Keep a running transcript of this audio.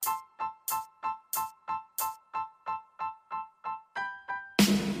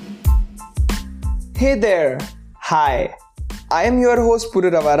Hey there! Hi, I am your host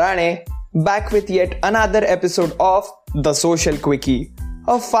Pururava Rane, back with yet another episode of The Social Quickie,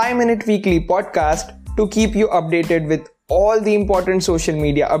 a 5-minute weekly podcast to keep you updated with all the important social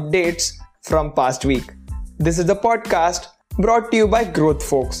media updates from past week. This is the podcast brought to you by Growth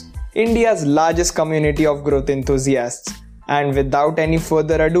Folks, India's largest community of growth enthusiasts. And without any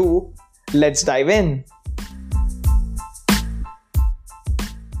further ado, let's dive in.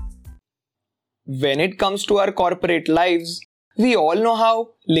 When it comes to our corporate lives, we all know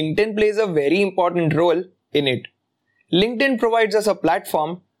how LinkedIn plays a very important role in it. LinkedIn provides us a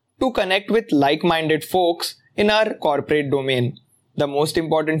platform to connect with like-minded folks in our corporate domain. The most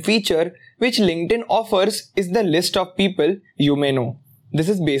important feature which LinkedIn offers is the list of people you may know. This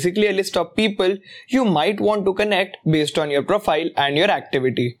is basically a list of people you might want to connect based on your profile and your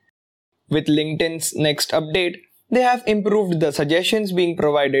activity. With LinkedIn's next update, they have improved the suggestions being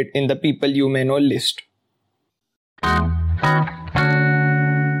provided in the people you may know list.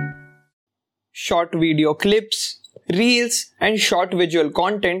 Short video clips, reels, and short visual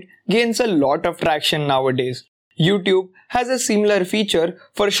content gains a lot of traction nowadays. YouTube has a similar feature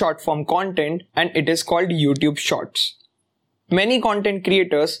for short form content and it is called YouTube Shorts. Many content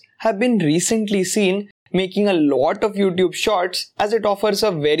creators have been recently seen making a lot of YouTube Shorts as it offers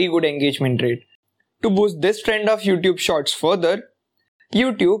a very good engagement rate. To boost this trend of YouTube Shorts further,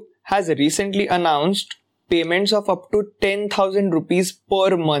 YouTube has recently announced payments of up to 10,000 rupees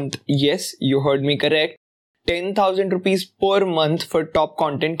per month. Yes, you heard me correct. 10,000 rupees per month for top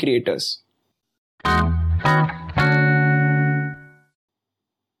content creators.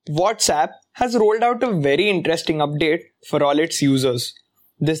 WhatsApp has rolled out a very interesting update for all its users.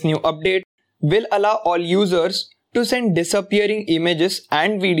 This new update will allow all users to send disappearing images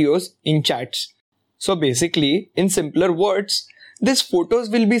and videos in chats. So basically, in simpler words, these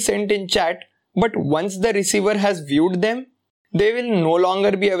photos will be sent in chat, but once the receiver has viewed them, they will no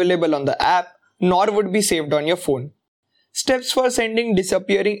longer be available on the app nor would be saved on your phone. Steps for sending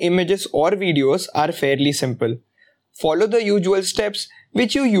disappearing images or videos are fairly simple. Follow the usual steps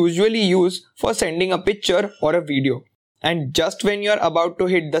which you usually use for sending a picture or a video. And just when you are about to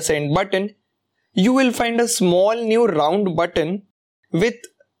hit the send button, you will find a small new round button with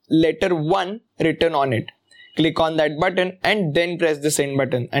letter 1 written on it. Click on that button and then press the send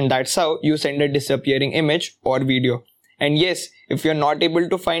button, and that's how you send a disappearing image or video. And yes, if you're not able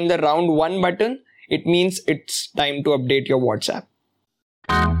to find the round 1 button, it means it's time to update your WhatsApp.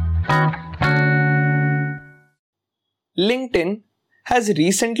 LinkedIn has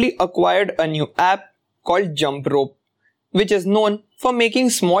recently acquired a new app called JumpRope, which is known for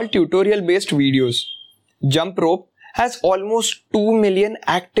making small tutorial based videos. JumpRope has almost 2 million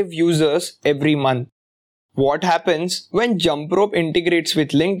active users every month. What happens when JumpRope integrates with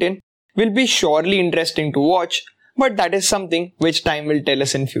LinkedIn will be surely interesting to watch, but that is something which time will tell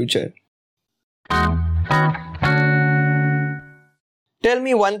us in future. Tell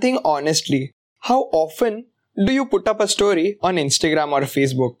me one thing honestly, how often do you put up a story on Instagram or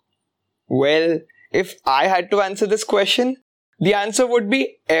Facebook? Well, if I had to answer this question, the answer would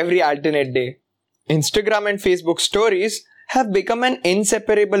be every alternate day. Instagram and Facebook stories have become an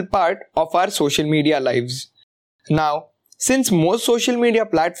inseparable part of our social media lives. Now, since most social media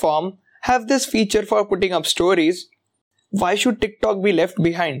platforms have this feature for putting up stories, why should TikTok be left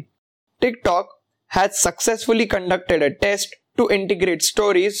behind? TikTok has successfully conducted a test to integrate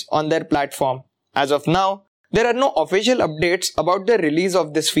stories on their platform. As of now, there are no official updates about the release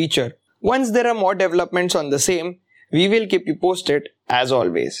of this feature. Once there are more developments on the same, we will keep you posted as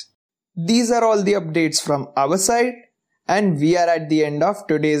always. These are all the updates from our side, and we are at the end of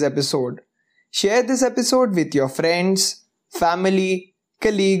today's episode. Share this episode with your friends, family,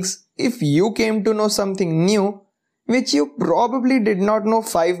 colleagues if you came to know something new which you probably did not know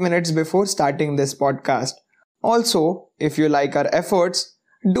 5 minutes before starting this podcast. Also, if you like our efforts,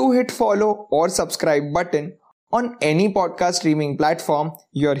 do hit follow or subscribe button on any podcast streaming platform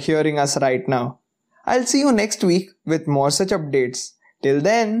you're hearing us right now. I'll see you next week with more such updates. Till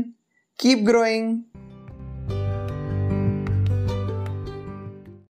then, keep growing.